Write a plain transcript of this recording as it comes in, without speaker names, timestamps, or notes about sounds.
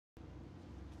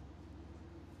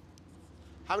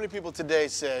How many people today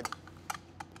said,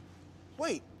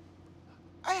 wait,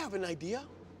 I have an idea?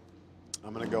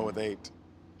 I'm going to go with 8.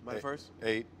 Am I first?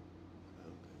 8.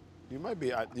 You might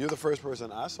be. You're the first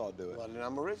person I saw do it. Well, then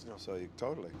I'm original. So you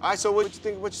totally. All right, so what you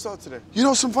think? What you saw today? You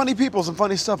know, some funny people, some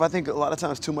funny stuff. I think a lot of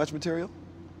times too much material.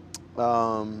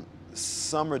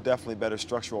 Some are definitely better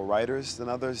structural writers than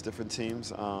others, different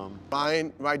teams.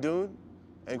 Ryan, Rydun,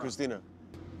 and Christina.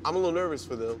 I'm a little nervous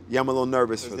for them. Yeah, I'm a little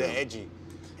nervous for them. They're edgy.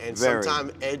 And Very.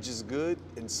 sometimes edge is good,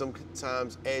 and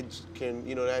sometimes edge can,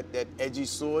 you know, that edgy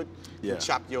sword can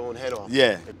chop your own head off.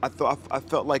 Yeah, I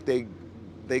felt like they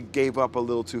gave up a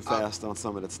little too fast on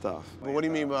some of that stuff. But what do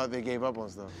you mean by they gave up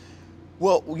on stuff?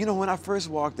 Well, you know, when I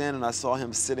first walked in and I saw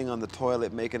him sitting on the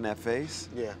toilet making that face,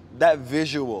 yeah, that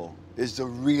visual is a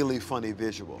really funny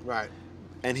visual. Right.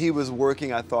 And he was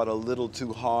working, I thought, a little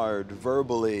too hard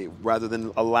verbally rather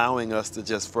than allowing us to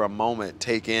just for a moment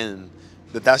take in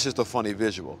that that's just a funny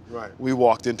visual. Right. We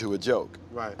walked into a joke.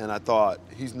 Right. And I thought,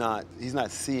 he's not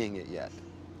seeing it yet.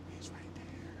 He's right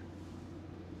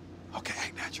there. Okay,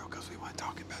 act natural because we weren't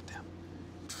talking about them.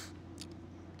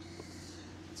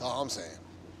 That's all I'm saying.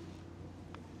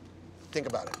 Think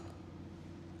about it.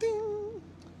 Ding.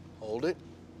 Hold it,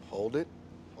 hold it,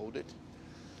 hold it.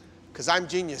 Because I'm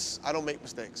genius. I don't make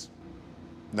mistakes.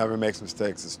 Never makes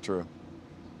mistakes, it's true.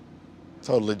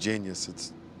 Totally genius,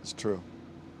 it's true.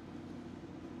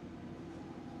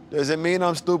 Does it mean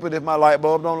I'm stupid if my light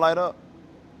bulb don't light up?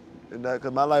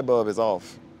 Because my light bulb is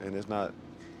off, and it's not.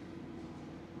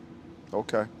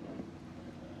 Okay.